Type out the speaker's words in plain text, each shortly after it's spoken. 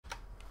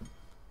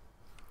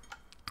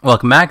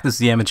Welcome back, this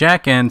is Yama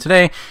Jack, and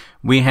today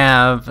we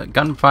have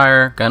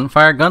Gunfire,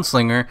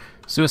 Gunslinger,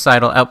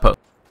 Suicidal Outpost.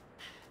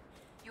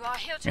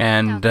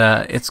 And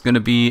it's going to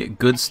be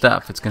good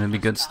stuff. It's going to be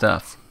good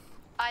stuff.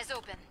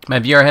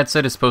 My VR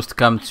headset is supposed to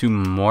come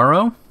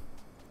tomorrow.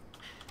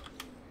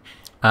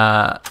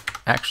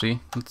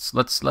 Actually,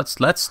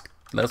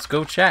 let's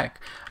go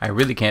check. I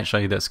really can't show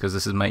you this because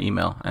this is my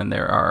email, and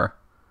there are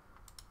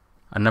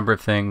a number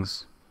of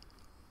things.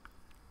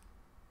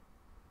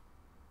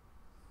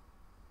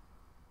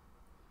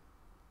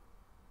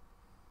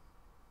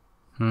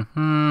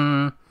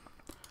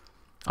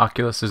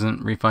 Oculus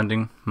isn't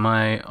refunding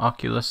my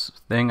Oculus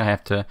thing. I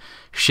have to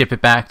ship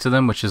it back to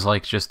them, which is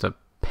like just a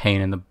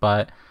pain in the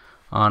butt,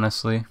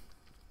 honestly.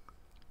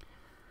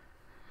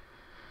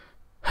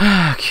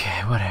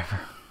 Okay,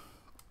 whatever.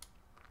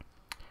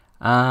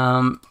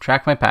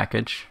 Track my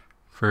package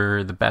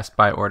for the Best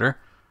Buy order.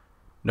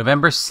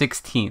 November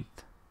 16th.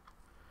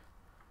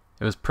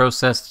 It was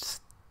processed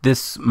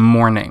this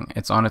morning.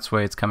 It's on its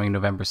way. It's coming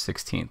November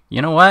 16th.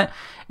 You know what?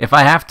 If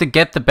I have to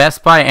get the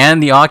Best Buy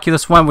and the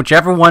Oculus one,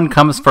 whichever one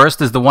comes first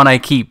is the one I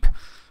keep.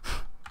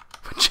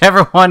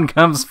 Whichever one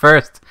comes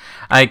first,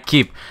 I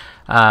keep.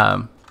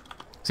 So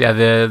yeah,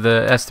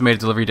 the estimated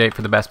delivery date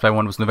for the Best Buy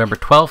one was November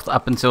 12th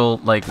up until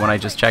like when I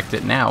just checked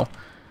it now.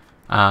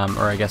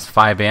 Or I guess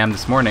 5 a.m.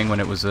 this morning when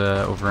it was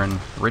over in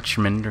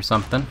Richmond or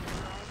something.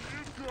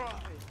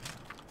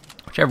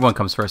 Whichever one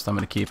comes first, I'm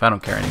going to keep. I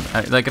don't care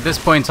anymore. Like, at this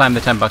point in time, the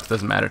 $10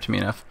 doesn't matter to me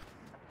enough.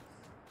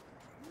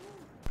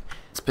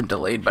 It's been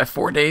delayed by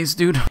 4 days,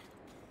 dude. I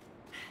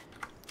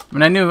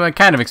mean, I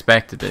kind of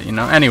expected it, you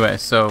know? Anyway,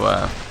 so,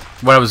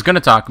 what I was going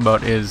to talk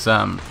about is,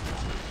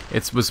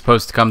 it was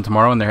supposed to come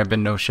tomorrow, and there have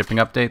been no shipping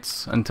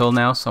updates until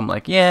now, so I'm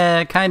like,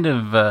 yeah, kind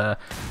of,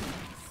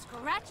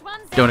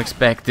 don't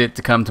expect it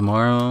to come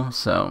tomorrow,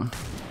 so...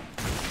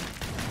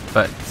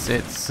 But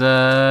it's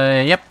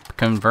yep,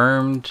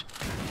 confirmed.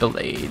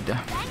 Delayed.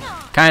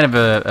 Kind of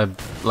a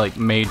like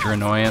major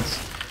annoyance.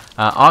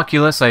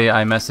 Oculus,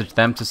 I messaged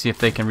them to see if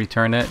they can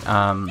return it.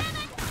 On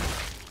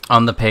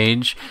the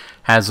page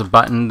has a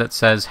button that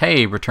says,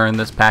 hey, return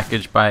this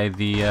package by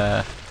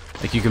the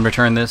like you can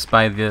return this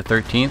by the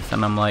 13th,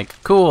 and I'm like,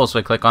 cool. So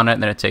I click on it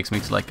and then it takes me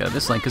to like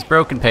this link is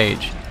broken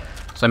page.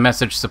 So I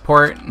messaged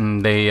support,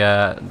 and they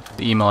the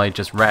email I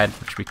just read,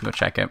 which we can go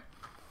check it.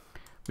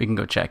 We can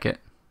go check it.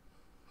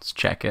 Let's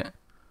check it.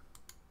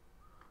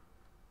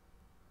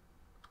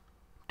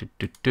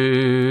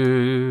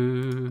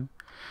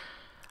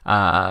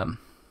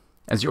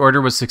 As your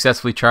order was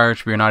successfully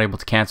charged, we are not able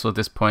to cancel at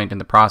this point in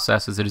the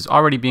process, as it is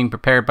already being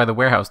prepared by the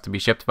warehouse to be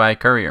shipped by a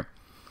courier.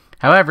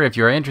 However, if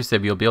you are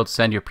interested, you'll be able to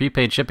send your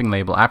prepaid shipping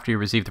label after you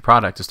receive the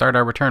product to start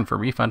our return for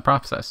refund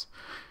process.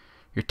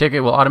 Your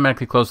ticket will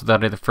automatically close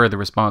without any further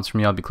response from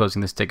you. I'll be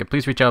closing this ticket.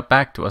 Please reach out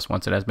back to us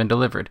once it has been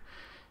delivered.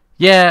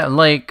 Yeah,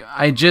 like,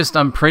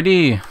 I'm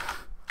pretty...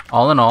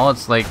 All in all,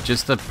 it's like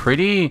just a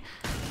pretty...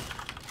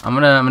 I'm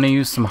gonna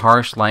use some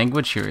harsh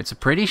language here. It's a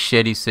pretty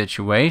shitty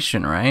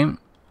situation, right?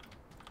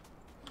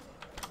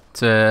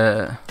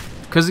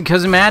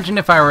 Cause imagine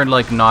if I were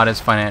like not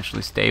as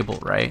financially stable,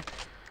 right?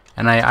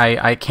 And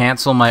I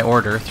cancel my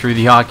order through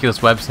the Oculus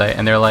website,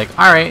 and they're like,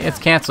 all right, it's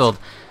canceled.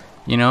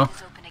 You know,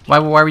 why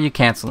were you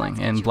canceling?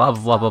 And blah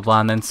blah blah blah blah.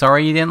 And then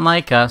sorry you didn't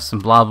like us,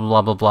 and blah blah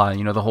blah blah blah.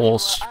 You know, the whole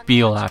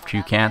spiel after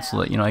you cancel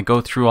it. You know, I go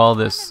through all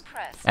this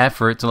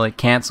effort to like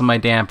cancel my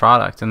damn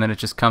product, and then it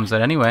just comes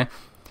out anyway.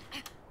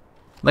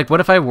 Like,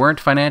 what if I weren't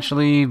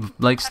financially,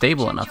 like,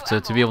 stable enough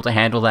to be able to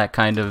handle that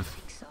kind of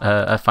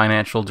a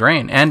financial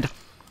drain? And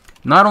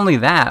not only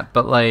that,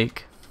 but,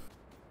 like,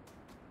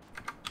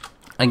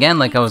 again,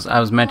 like I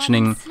was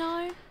mentioning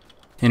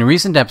in a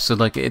recent episode,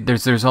 like,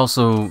 there's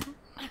also,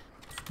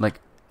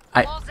 like,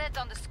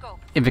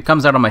 if it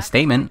comes out on my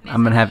statement,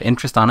 I'm going to have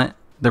interest on it.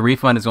 The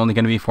refund is only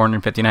going to be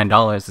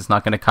 $459. It's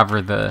not going to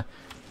cover the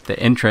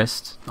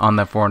interest on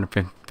the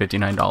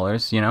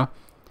 $459, you know?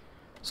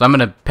 So I'm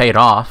going to pay it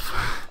off.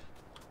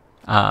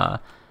 To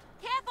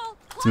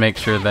make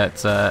sure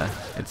that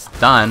it's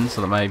done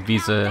so that my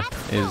visa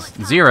is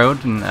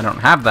zeroed, and I don't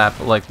have that.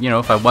 But like, you know,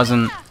 if I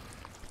wasn't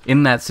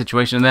in that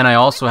situation, then I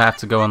also have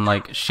to go and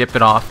like ship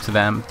it off to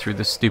them through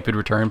the stupid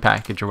return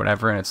package or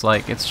whatever, and it's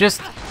like, it's just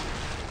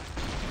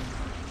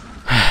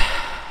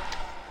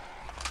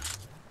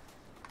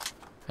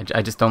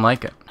I just don't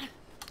like it.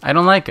 I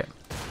don't like it,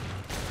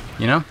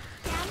 you know?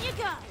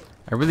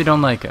 I really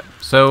don't like it.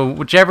 So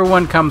whichever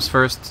one comes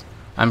first,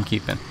 I'm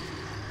keeping.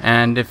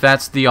 And if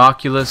that's the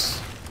Oculus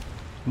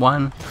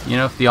one, you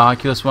know, if the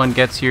Oculus one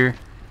gets here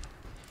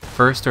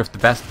first, or if the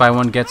Best Buy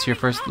one gets here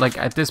first, like,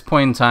 at this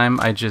point in time,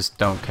 I just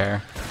don't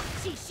care.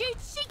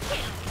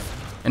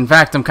 In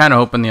fact, I'm kind of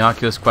hoping the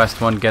Oculus Quest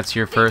one gets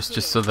here first,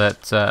 just so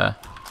that,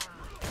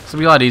 it'll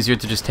be a lot easier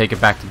to just take it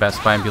back to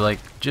Best Buy and be like,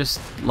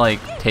 just, like,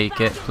 take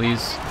it,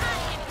 please.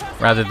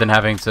 Rather than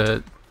having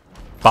to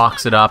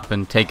box it up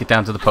and take it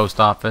down to the post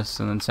office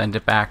and then send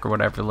it back or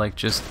whatever, like,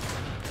 just...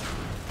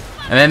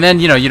 And then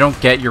you know, you don't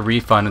get your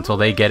refund until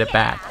they get it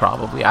back,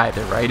 probably,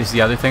 either, right? Is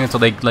the other thing, until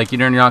they, like,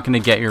 you're not going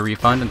to get your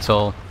refund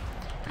until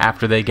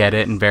after they get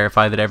it and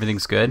verify that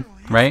everything's good,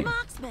 right?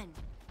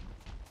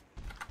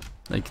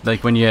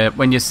 Like when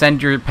you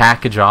send your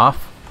package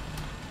off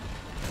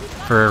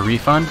for a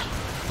refund,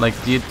 like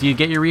do you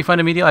get your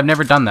refund immediately? I've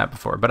never done that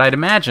before, but I'd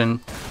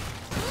imagine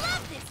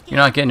you're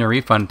not getting a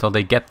refund until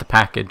they get the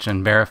package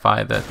and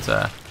verify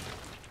that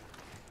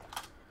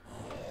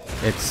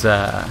it's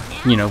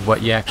you know,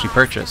 what you actually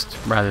purchased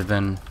rather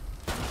than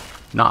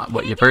not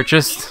what you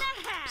purchased.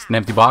 Just an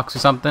empty box or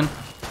something,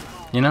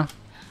 you know?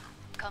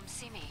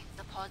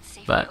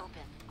 But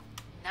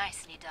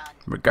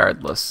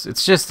regardless,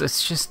 it's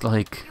just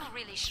like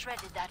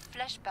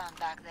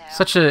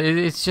such a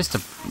it's just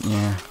a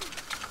yeah.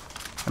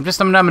 I'm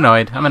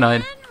annoyed. I'm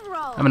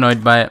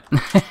annoyed by it.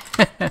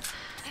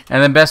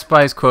 And then Best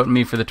Buy is quoting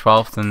me for the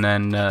 12th and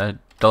then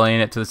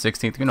delaying it to the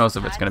 16th. Who knows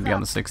if it's gonna be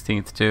on the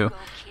 16th too.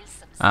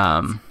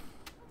 I'm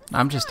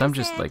just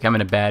like, I'm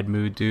in a bad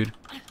mood, dude.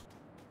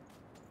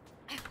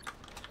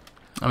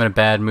 I'm in a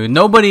bad mood.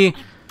 Nobody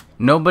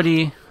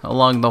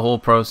along the whole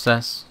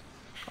process,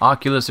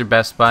 Oculus or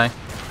Best Buy,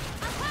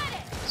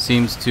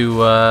 seems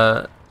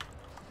to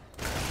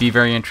be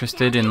very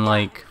interested in,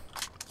 like,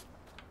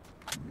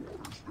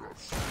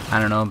 I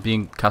don't know,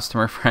 being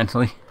customer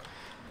friendly.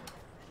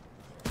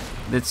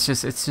 It's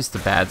just the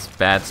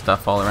bad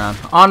stuff all around.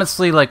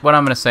 Honestly, like, what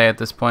I'm gonna say at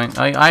this point,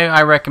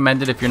 I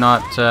recommend it if you're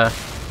not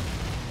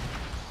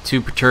too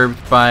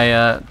perturbed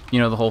by you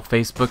know, the whole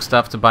Facebook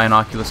stuff, to buy an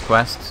Oculus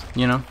Quest.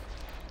 You know,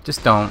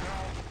 just don't.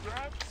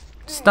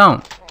 Just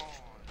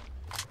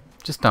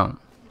don't.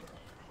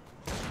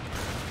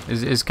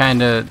 Is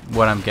kind of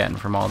what I'm getting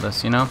from all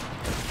this, you know?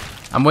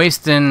 I'm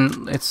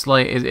wasting, it's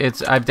like,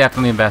 I've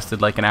definitely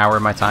invested like an hour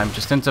of my time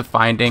just into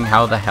finding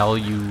how the hell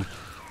you,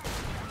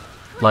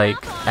 like,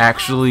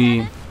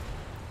 actually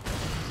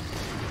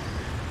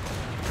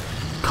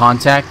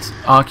contact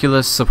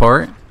Oculus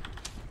support.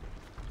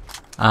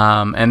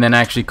 And then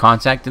actually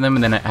contacting them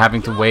and then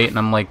having to wait, and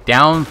I'm like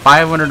down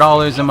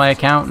 $500 in my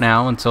account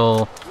now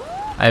until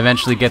I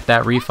eventually get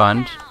that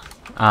refund.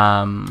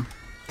 And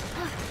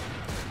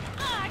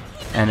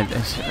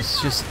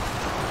it's just,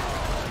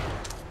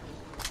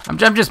 I'm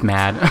just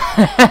mad.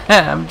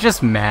 I'm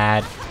just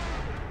mad.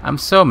 I'm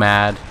so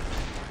mad.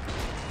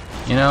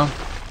 You know,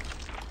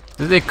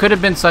 it could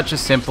have been such a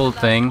simple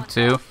thing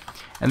too,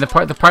 and the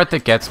part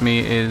that gets me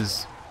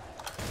is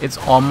it's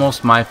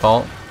almost my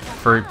fault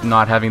for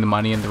not having the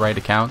money in the right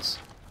accounts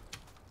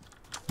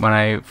when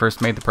I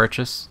first made the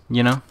purchase,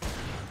 you know?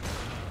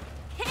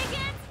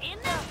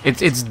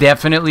 It's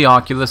definitely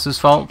Oculus's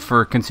fault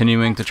for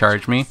continuing to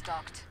charge me,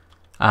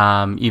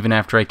 even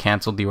after I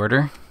canceled the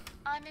order.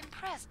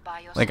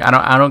 Like,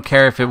 I don't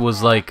care if it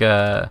was like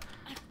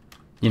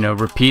you know,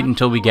 repeat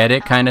until we get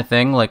it kind of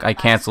thing. Like, I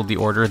canceled the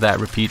order, that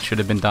repeat should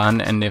have been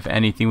done, and if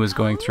anything was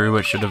going through,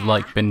 it should have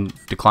like been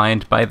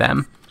declined by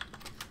them.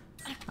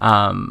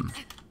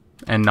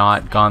 And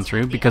not gone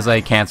through because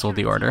I canceled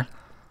the order.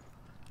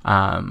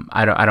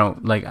 I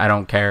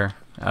don't care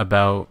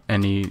about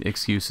any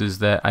excuses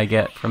that I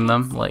get from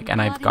them, like, and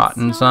I've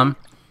gotten some.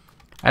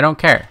 I don't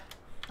care.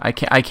 I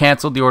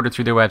canceled the order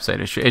through their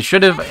website. It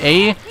should have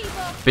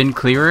been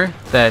clearer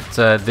that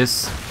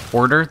this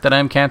order that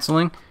I'm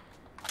canceling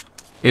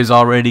is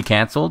already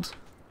canceled.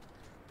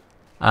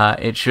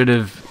 It should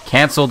have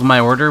canceled my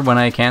order when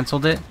I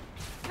canceled it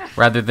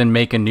rather than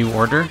make a new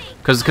order,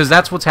 because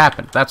that's what's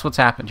happened. That's what's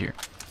happened here.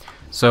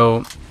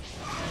 So,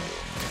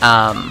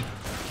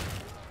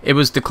 it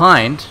was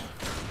declined.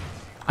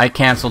 I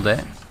canceled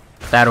it,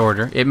 that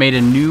order. It made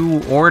a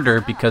new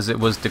order because it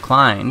was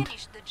declined,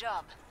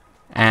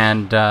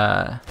 and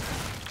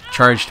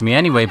charged me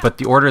anyway. But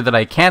the order that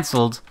I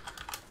canceled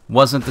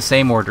wasn't the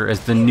same order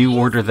as the new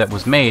order that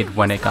was made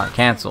when it got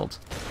canceled.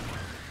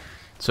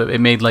 So it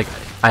made, like,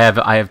 I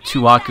have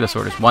two Oculus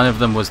orders. One of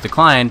them was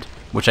declined,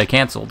 which I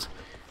canceled.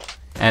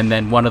 And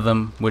then one of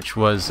them, which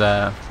was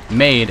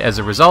made as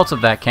a result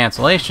of that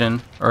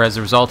cancellation, or as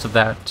a result of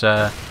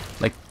that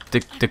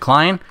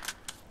decline,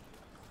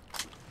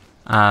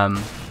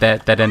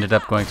 that ended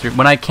up going through.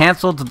 When I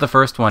canceled the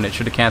first one, it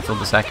should have canceled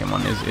the second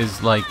one.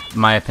 Is like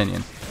my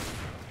opinion,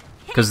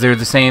 because they're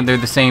the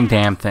same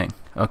damn thing.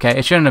 Okay,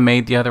 it shouldn't have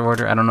made the other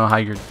order. I don't know how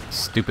your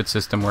stupid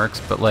system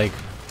works, but like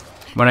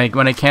when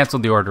I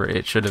canceled the order,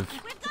 it should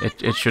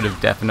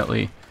have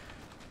definitely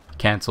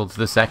canceled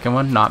the second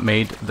one, not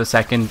made the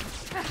second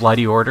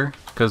bloody order,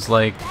 because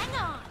like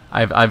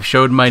I've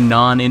showed my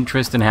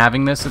non-interest in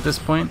having this at this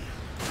point.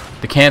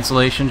 The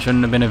cancellation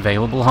shouldn't have been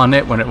available on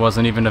it when it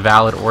wasn't even a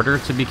valid order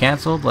to be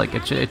canceled. Like,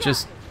 it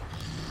just,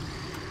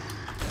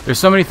 there's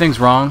so many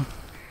things wrong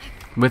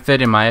with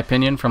it, in my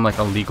opinion, from like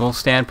a legal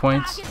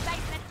standpoint,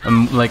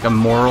 like a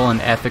moral and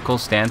ethical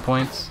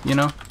standpoint, you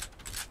know?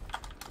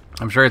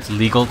 I'm sure it's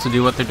legal to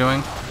do what they're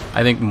doing.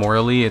 I think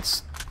morally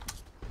it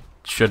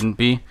shouldn't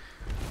be.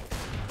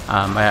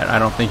 I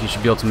don't think you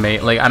should be able to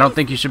make, like, I don't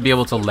think you should be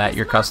able to let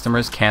your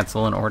customers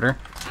cancel an order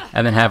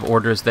and then have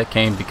orders that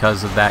came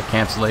because of that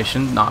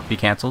cancellation not be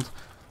canceled.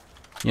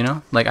 You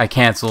know? Like, I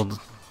canceled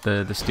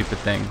the stupid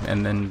thing,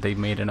 and then they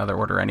made another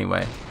order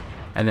anyway.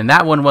 And then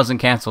that one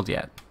wasn't canceled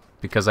yet.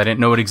 because I didn't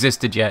know it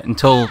existed yet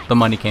until the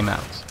money came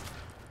out.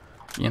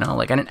 You know,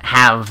 like I didn't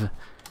have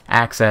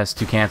access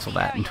to cancel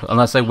that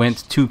unless I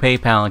went to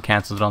PayPal and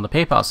canceled it on the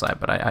PayPal side.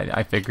 But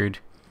I figured,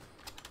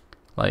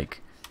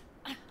 like,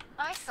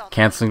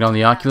 canceling it on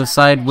the Oculus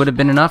side would have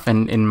been enough,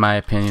 and in my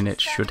opinion,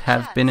 it should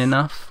have been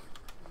enough.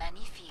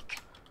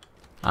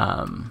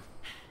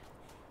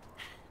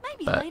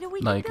 But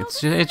like,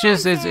 it's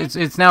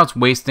now it's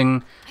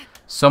wasting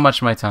so much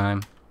of my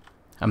time.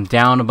 I'm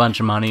down a bunch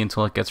of money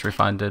until it gets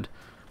refunded,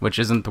 which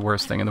isn't the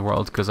worst thing in the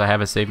world because I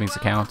have a savings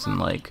account and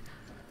like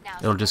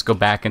it'll just go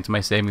back into my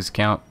savings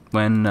account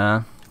when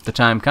the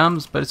time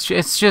comes. But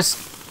it's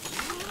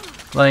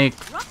just like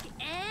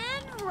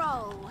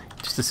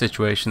just a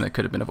situation that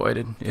could have been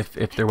avoided if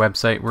their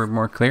website were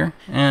more clear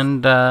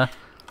and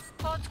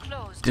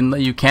didn't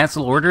let you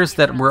cancel orders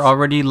that were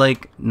already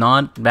like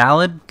not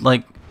valid.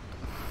 Like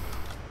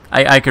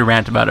I could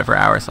rant about it for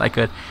hours. I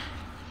could.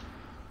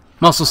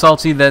 I'm also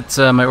salty that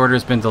my order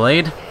has been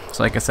delayed.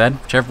 So like I said,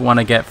 whichever one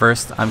I get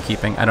first, I'm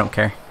keeping. I don't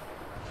care.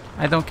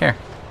 I don't care.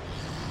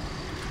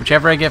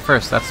 Whichever I get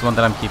first, that's the one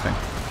that I'm keeping.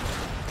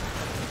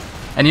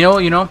 And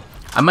you know,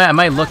 I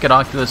might look at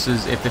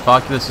Oculus's if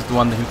Oculus is the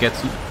one who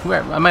gets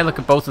I might look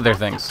at both of their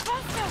things.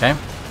 Okay.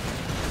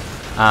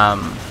 I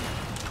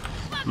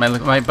might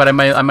look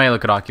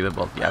at Oculus.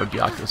 Well, yeah, it would be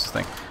Oculus's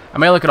thing. I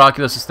might look at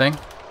Oculus's thing,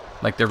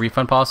 like their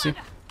refund policy.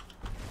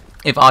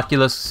 If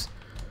Oculus,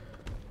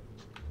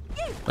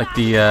 like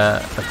the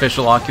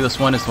official Oculus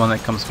one, is the one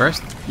that comes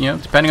first, you know,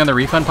 depending on the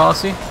refund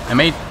policy, I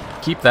may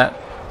keep that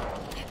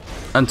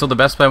until the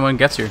Best Buy one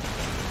gets here,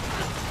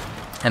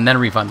 and then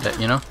refund it.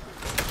 You know.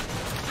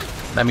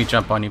 Let me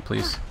jump on you,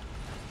 please.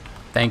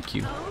 Thank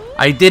you.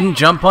 I didn't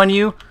jump on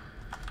you.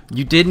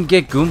 You didn't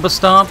get Goomba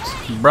stomped,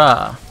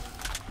 bruh.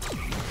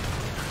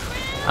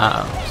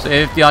 So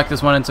if the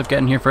Oculus one ends up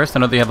getting here first, I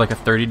know they have like a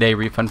 30-day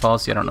refund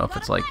policy. I don't know if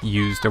it's like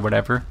used or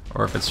whatever,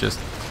 or if it's just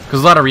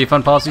because a lot of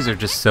refund policies are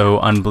just so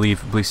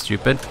unbelievably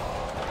stupid.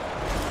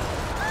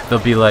 They'll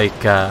be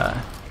like,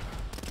 well,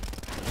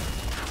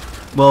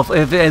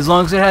 if as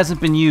long as it hasn't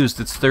been used,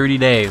 it's 30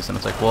 days, and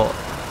it's like, well,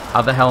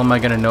 how the hell am I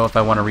gonna know if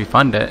I want to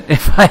refund it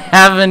if I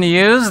haven't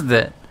used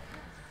it?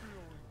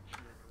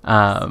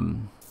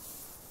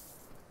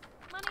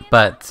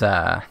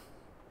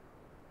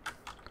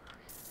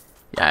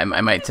 Yeah,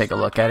 I might take a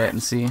look at it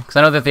and see, because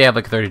I know that they have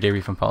like a 30-day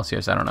refund policy,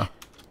 so I don't know.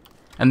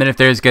 And then if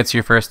theirs gets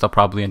here first, I'll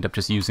probably end up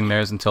just using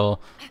theirs until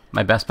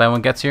my Best Buy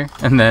one gets here,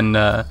 and then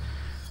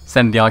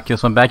send the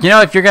Oculus one back. You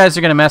know, if you guys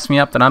are gonna mess me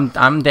up, then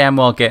I'm damn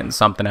well getting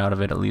something out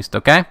of it at least,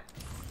 okay?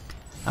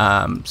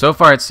 So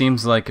far it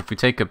seems like if we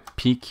take a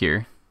peek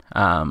here,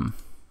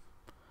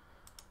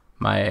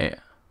 my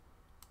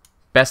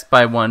Best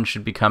Buy one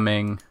should be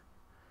coming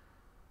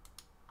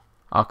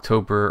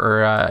October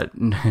or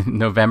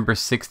November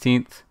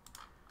 16th.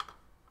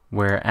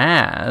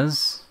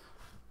 Whereas,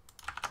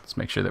 let's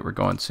make sure that we're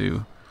going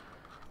to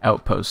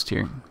Outpost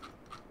here.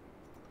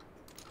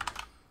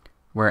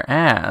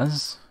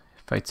 Whereas,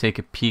 if I take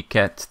a peek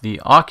at the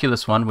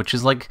Oculus one, which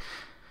is like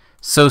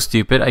so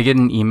stupid, I get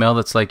an email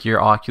that's like your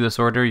Oculus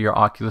order, your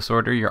Oculus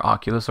order, your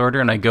Oculus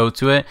order, and I go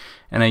to it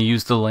and I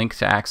use the link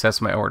to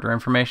access my order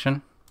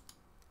information.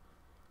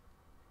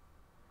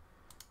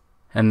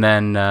 And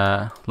then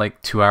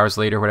like 2 hours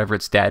later, whatever,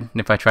 it's dead. And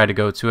if I try to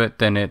go to it,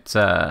 then it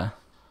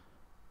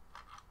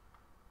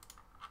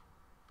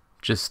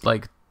just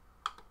like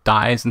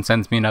dies and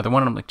sends me another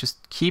one. And I'm like,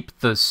 just keep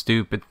the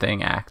stupid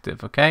thing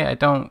active, okay? I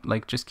don't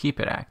like, just keep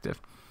it active.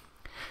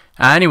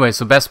 Anyway,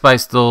 so Best Buy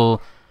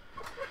still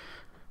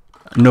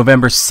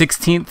November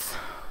 16th.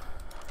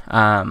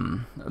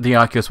 The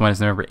Oculus one is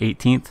November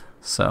 18th,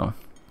 so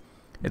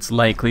it's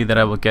likely that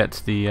I will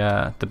get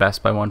the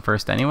Best Buy one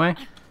first anyway,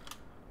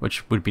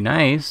 which would be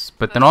nice.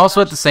 But then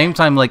also at the same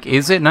time, like,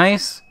 is it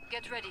nice?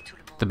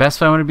 The Best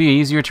Buy one would be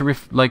easier to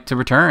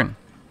return.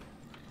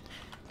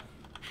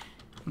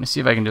 Let me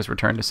see if I can just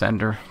return to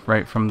sender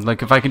right from,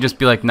 like, if I can just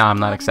be like, nah, I'm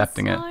not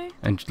accepting it,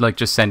 and like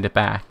just send it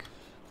back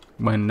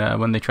when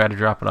they try to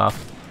drop it off.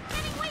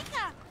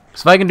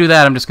 So if I can do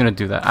that, I'm just gonna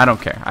do that. I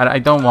don't care. I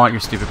don't want your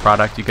stupid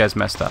product. You guys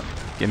messed up.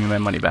 Give me my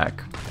money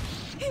back.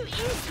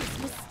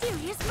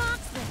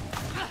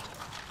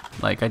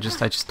 Like, I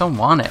just don't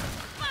want it.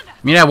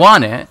 I mean, I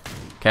want it,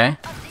 okay?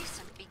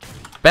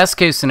 Best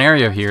case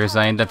scenario here is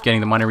I end up getting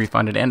the money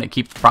refunded and I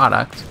keep the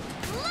product.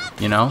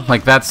 You know,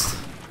 like, that's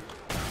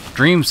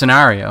dream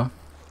scenario.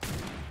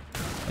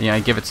 You know, I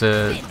give it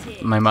to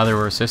my mother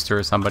or sister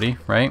or somebody,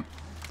 right?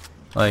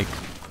 Like,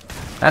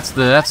 that's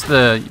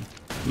the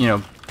you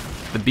know,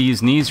 the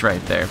bee's knees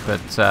right there.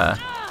 But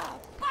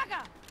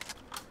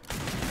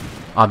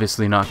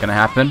obviously not gonna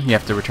happen. You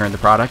have to return the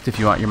product if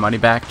you want your money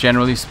back,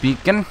 generally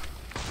speaking.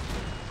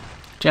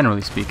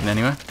 Generally speaking,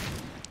 anyway.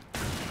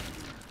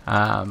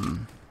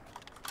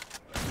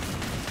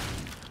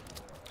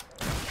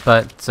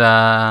 But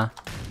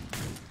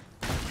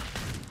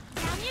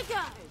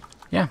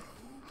yeah,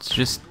 it's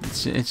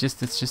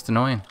just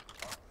annoying.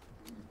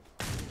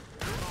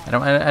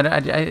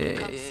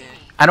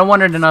 I don't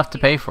want it enough to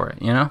pay for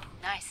it, you know.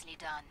 Nicely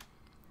done.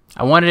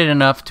 I wanted it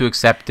enough to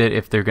accept it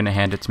if they're gonna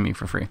hand it to me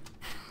for free.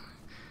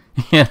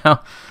 You know,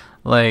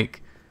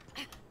 like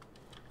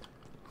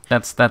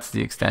that's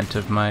the extent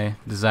of my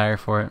desire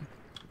for it,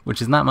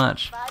 which is not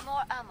much.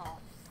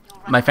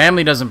 My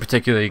family doesn't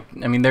particularly.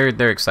 I mean,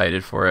 they're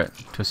excited for it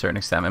to a certain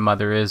extent. My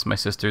mother is. My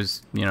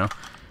sister's, you know,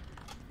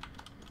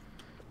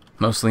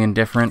 mostly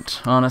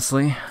indifferent,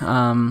 honestly.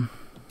 But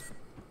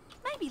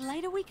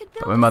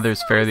my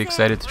mother's fairly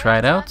excited to try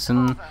it out,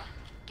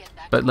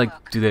 but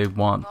like, do they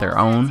want their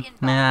own?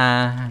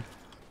 Nah.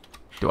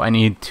 Do I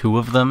need 2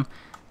 of them?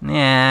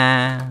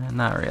 Nah,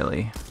 not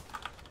really.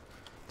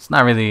 It's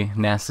not really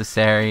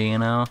necessary, you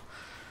know.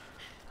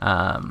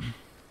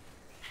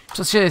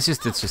 So it's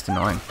just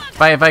annoying.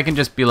 If I can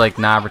just be like,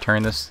 nah,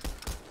 return this,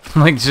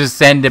 like just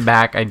send it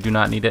back. I do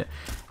not need it,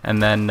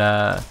 and then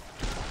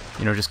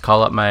you know, just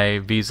call up my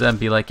Visa and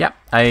be like, yeah,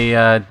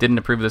 I didn't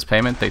approve this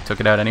payment. They took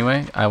it out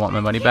anyway. I want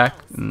my money back,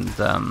 and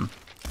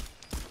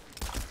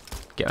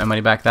get my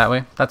money back that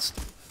way. That's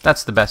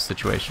the best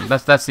situation.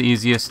 That's the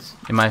easiest,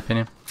 in my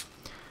opinion.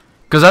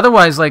 Because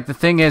otherwise, like, the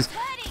thing is,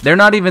 they're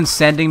not even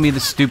sending me the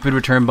stupid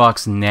return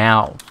box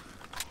now.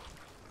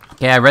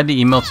 Okay, I read the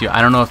email to you.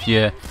 I don't know if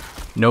you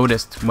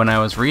noticed when I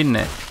was reading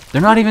it.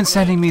 They're not even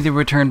sending me the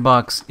return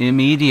box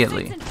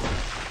immediately.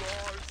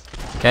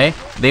 Okay?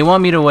 They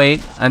want me to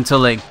wait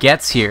until it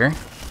gets here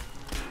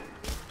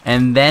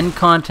and then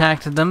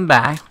contact them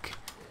back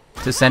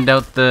to send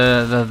out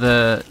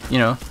the you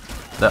know,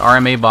 the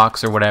RMA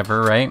box or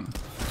whatever, right?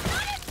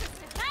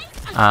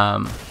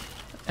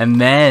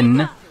 And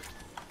then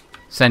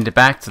send it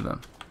back to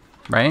them,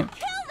 right?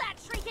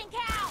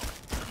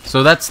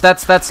 So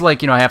that's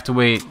like, you know, I have to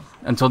wait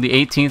until the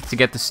 18th to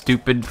get the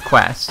stupid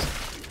quest,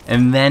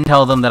 and then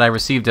tell them that I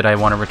received it, I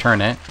want to return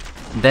it,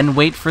 then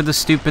wait for the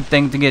stupid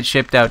thing to get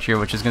shipped out here,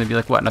 which is going to be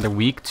like, what, another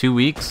week, 2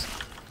 weeks?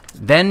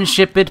 Then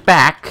ship it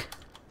back.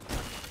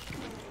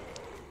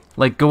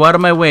 Like, go out of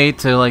my way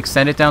to, like,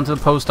 send it down to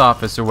the post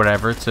office or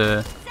whatever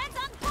to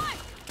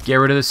get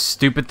rid of this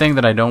stupid thing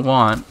that I don't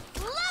want.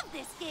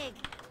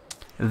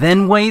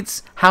 Then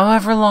waits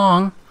however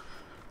long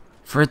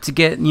for it to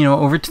get, you know,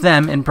 over to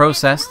them and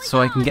processed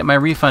so I can get my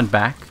refund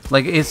back.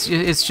 Like, it's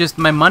just,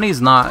 my money's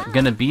not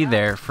gonna be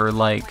there for,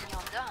 like,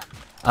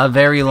 a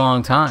very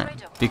long time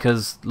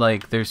because,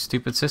 like, their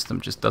stupid system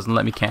just doesn't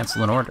let me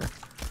cancel an order.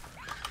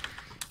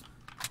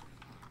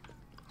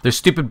 Their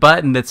stupid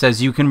button that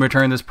says you can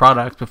return this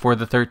product before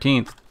the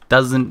 13th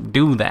doesn't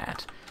do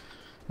that.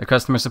 The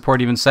customer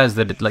support even says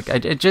that it, like,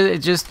 it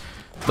just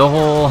the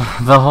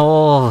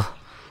whole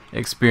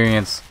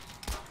experience,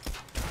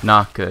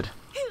 not good.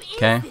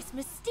 Okay,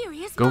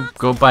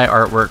 go buy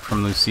artwork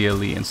from Lucia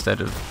Lee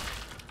instead of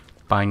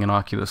buying an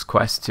Oculus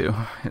Quest 2.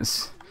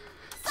 It's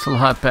a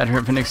lot better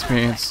of an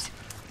experience.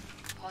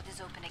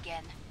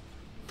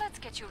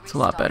 It's a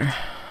lot better.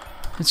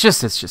 It's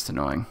just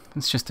annoying.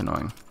 It's just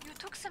annoying.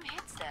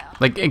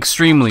 Like,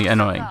 extremely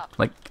annoying.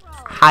 Like,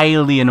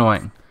 highly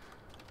annoying.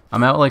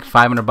 I'm out like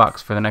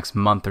 $500 for the next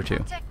month or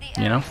 2.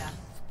 You know,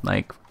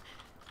 like.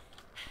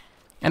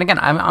 And again,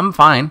 I'm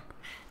fine.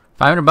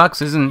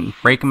 $500 isn't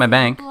breaking my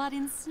bank.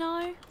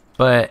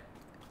 But,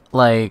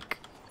 like,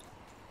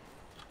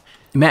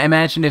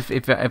 imagine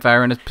if I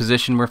were in a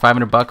position where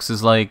 $500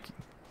 is like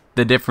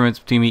the difference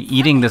between me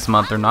eating this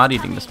month or not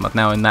eating this month.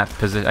 Now, in that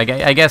position,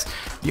 I guess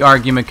the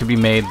argument could be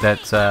made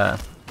that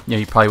you know,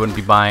 you probably wouldn't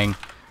be buying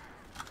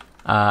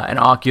an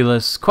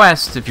Oculus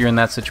Quest if you're in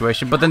that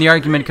situation. But then the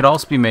argument could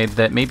also be made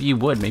that maybe you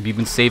would. Maybe you've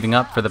been saving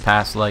up for the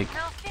past, like,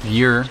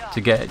 year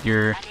to get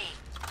your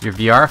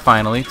VR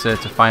finally, to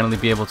finally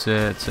be able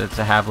to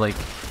have, like,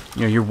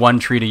 you know, your one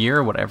treat a year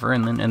or whatever,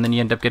 and then you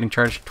end up getting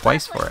charged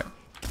twice for it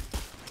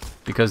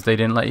because they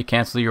didn't let you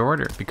cancel your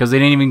order, because they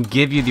didn't even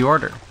give you the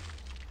order.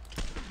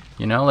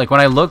 You know, like,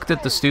 when I looked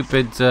at the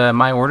stupid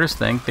my orders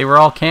thing, they were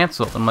all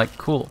canceled. I'm like,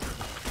 cool,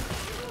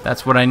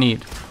 that's what I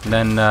need. And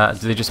then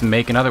they just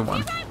make another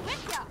one,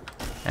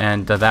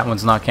 and that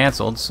one's not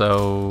canceled,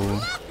 so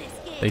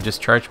they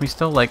just charge me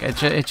still. Like,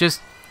 it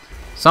just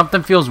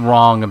something feels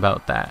wrong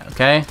about that.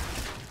 Okay.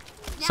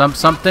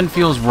 Something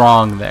feels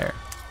wrong there.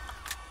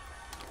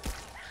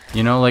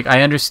 You know, like,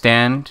 I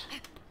understand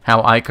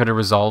how I could have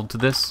resolved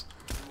this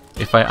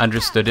if I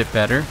understood it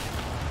better.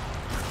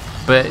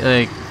 But,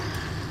 like,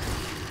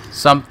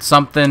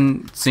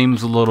 something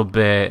seems a little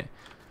bit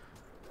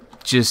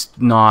just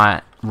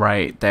not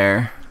right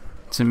there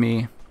to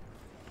me.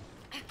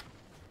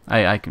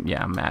 Yeah,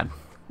 I'm mad.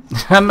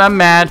 I'm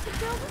mad.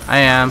 I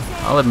am.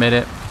 I'll admit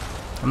it.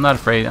 I'm not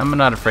afraid. I'm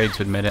not afraid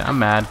to admit it. I'm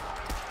mad.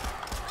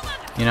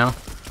 You know?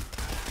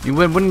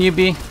 Wouldn't you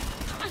be?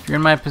 If you're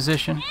in my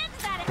position,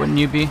 wouldn't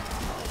you be?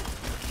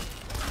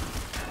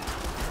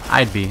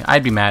 I'd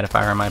be mad if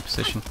I were in my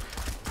position.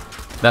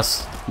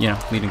 Thus, you know,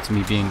 leading to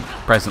me being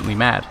presently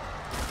mad.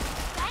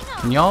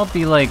 Can y'all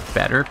be, like,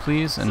 better,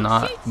 please, and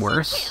not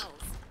worse?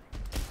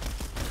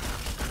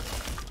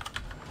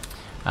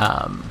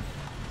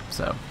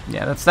 So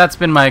yeah, that's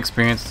been my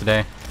experience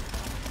today.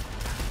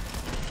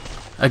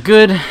 A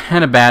good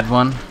and a bad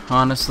one,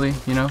 honestly.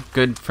 You know,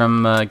 good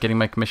from getting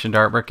my commissioned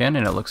artwork in,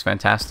 and it looks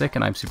fantastic,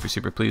 and I'm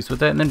super pleased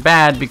with it. And then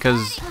bad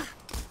because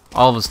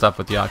all the stuff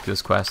with the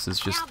Oculus Quest is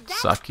just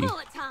sucky.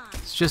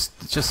 It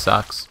just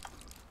sucks.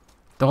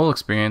 The whole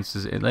experience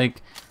is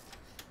like,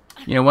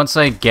 you know, once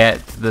I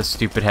get the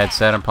stupid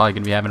headset, I'm probably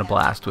gonna be having a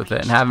blast with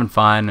it and having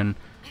fun and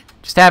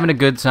just having a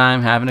good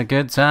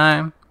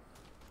time.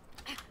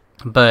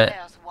 But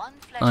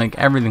like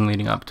everything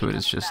leading up to it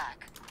is just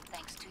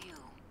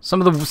some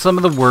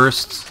of the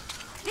worst.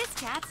 This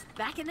cat's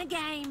back in the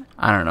game.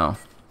 I don't know,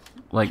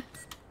 like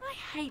I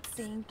hate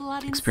seeing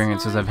blood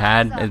experiences I've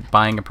had at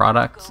buying a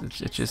product.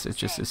 It's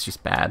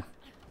just bad.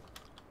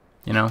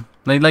 You know,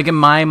 like in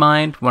my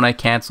mind, when I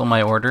cancel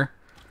my order,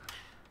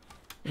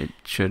 it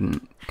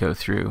shouldn't go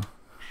through.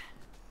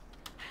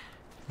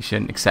 You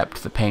shouldn't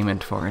accept the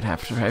payment for it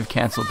after I've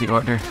canceled the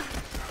order.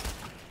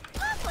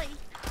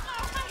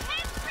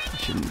 You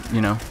shouldn't,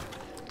 you know.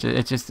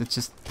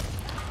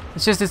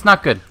 It's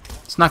not good.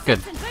 It's not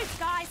good.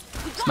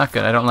 It's not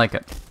good. I don't like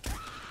it.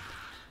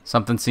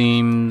 Something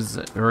seems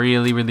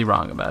really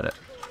wrong about it.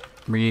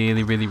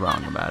 Really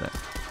wrong about it.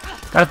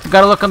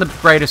 Gotta look on the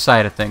brighter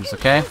side of things,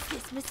 okay?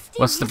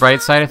 What's the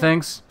bright side of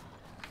things?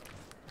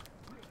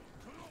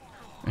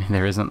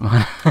 There isn't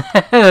one.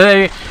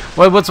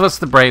 What's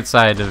the bright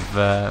side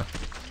of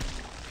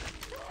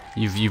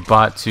you've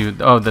bought to?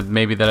 Oh, that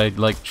maybe that I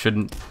like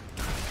shouldn't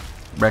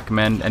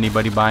recommend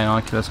anybody buying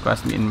Oculus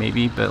Quest. I mean,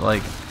 maybe, but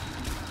like,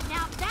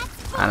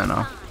 I don't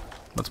know.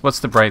 What's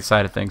the bright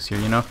side of things here?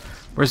 You know,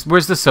 where's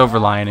the silver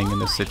lining in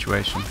this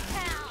situation?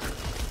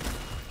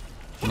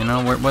 You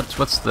know,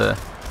 what's the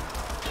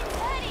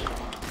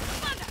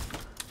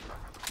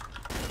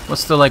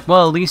like?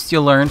 Well, at least you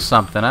learned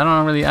something. I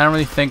don't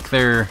really think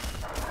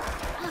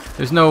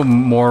there's no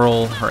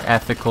moral or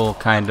ethical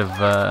kind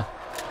of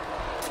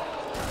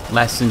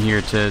lesson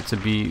here to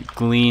be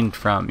gleaned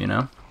from. You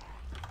know.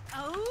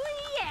 Oh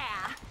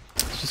yeah.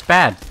 It's just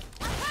bad.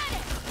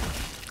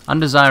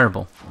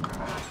 Undesirable.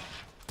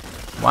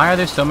 Why are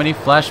there so many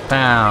flesh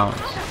pounds?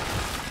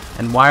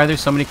 And why are there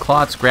so many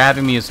clots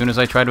grabbing me as soon as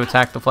I try to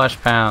attack the flesh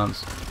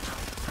pounds?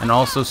 And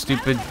also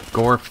stupid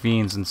gore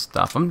fiends and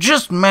stuff. I'm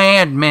just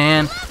mad,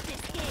 man.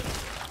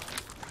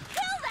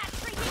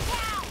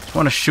 Just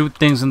want to shoot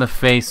things in the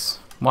face.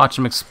 Watch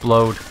them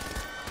explode.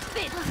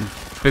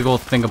 Big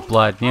old thing of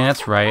blood. Yeah,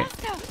 that's right.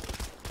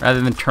 Rather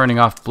than turning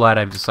off blood,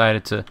 I've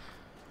decided to...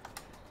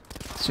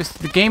 It's just...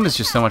 The game is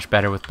just so much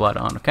better with blood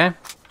on, okay?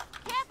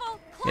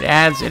 It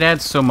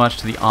adds so much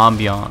to the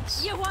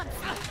ambiance.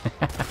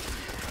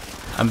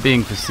 I'm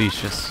being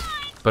facetious,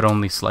 but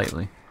only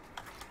slightly.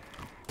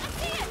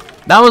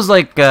 That was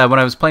like, when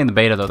I was playing the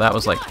beta though, that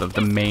was like the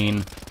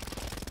main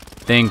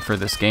thing for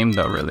this game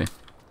though, really.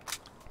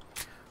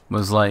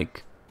 Was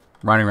like,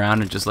 running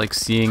around and just like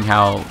seeing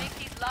how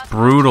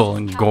brutal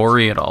and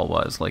gory it all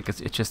was. Like,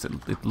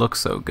 it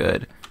looks so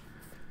good.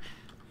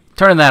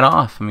 Turning that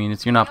off, I mean,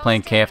 you're not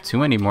playing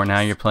KF2 anymore now,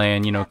 you're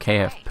playing, you know,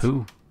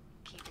 KF2.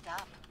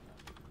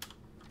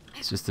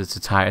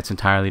 It's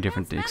entirely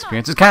different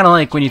experience. It's kind of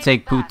like when you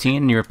take poutine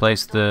and you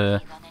replace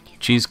the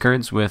cheese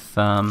curds with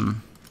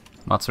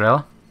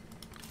mozzarella.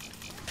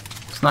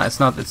 It's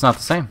not the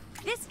same.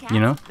 You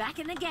know?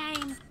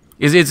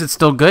 Is it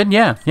still good?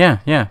 Yeah.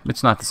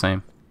 It's not the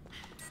same.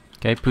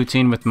 Okay,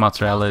 poutine with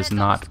mozzarella is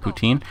not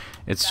poutine.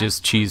 It's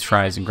just cheese,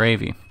 fries, and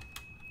gravy.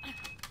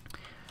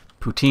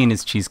 Poutine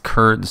is cheese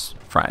curds,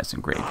 fries,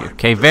 and gravy.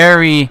 Okay,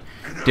 very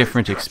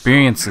different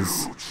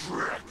experiences.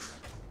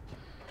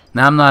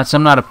 Now I'm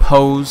not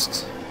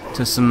opposed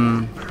to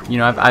some, you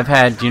know, I've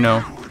had, you know,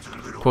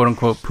 quote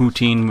unquote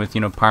poutine with, you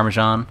know,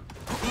 Parmesan.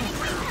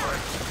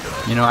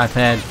 You know, I've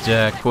had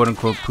quote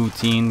unquote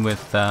poutine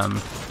with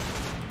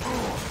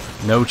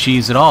no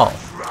cheese at all.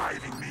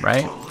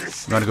 Right?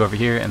 You want to go over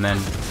here and then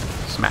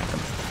smack them.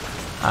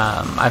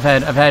 I've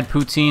had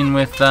poutine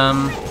with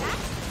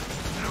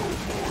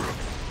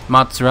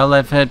mozzarella.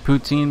 I've had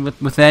poutine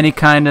with any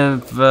kind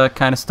of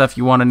stuff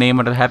you want to name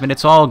it or have, and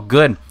it's all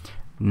good.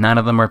 None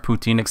of them are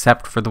poutine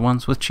except for the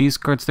ones with cheese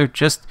curds. They're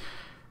just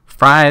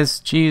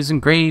fries, cheese,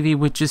 and gravy,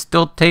 which is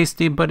still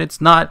tasty, but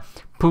it's not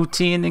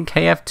poutine in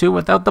KF2.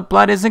 Without the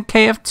blood isn't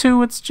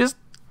KF2. It's just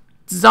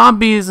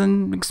zombies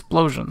and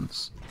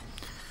explosions,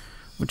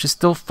 which is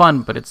still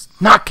fun, but it's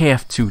not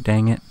KF2,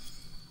 dang it.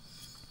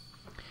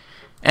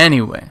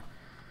 Anyway,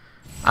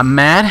 I'm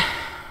mad.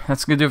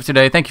 That's going to do it for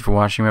today. Thank you for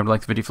watching. Remember to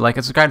like the video if you like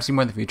it. Subscribe to see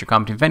more in the future.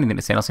 Comment if anything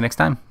to say. I'll see you next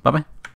time. Bye-bye.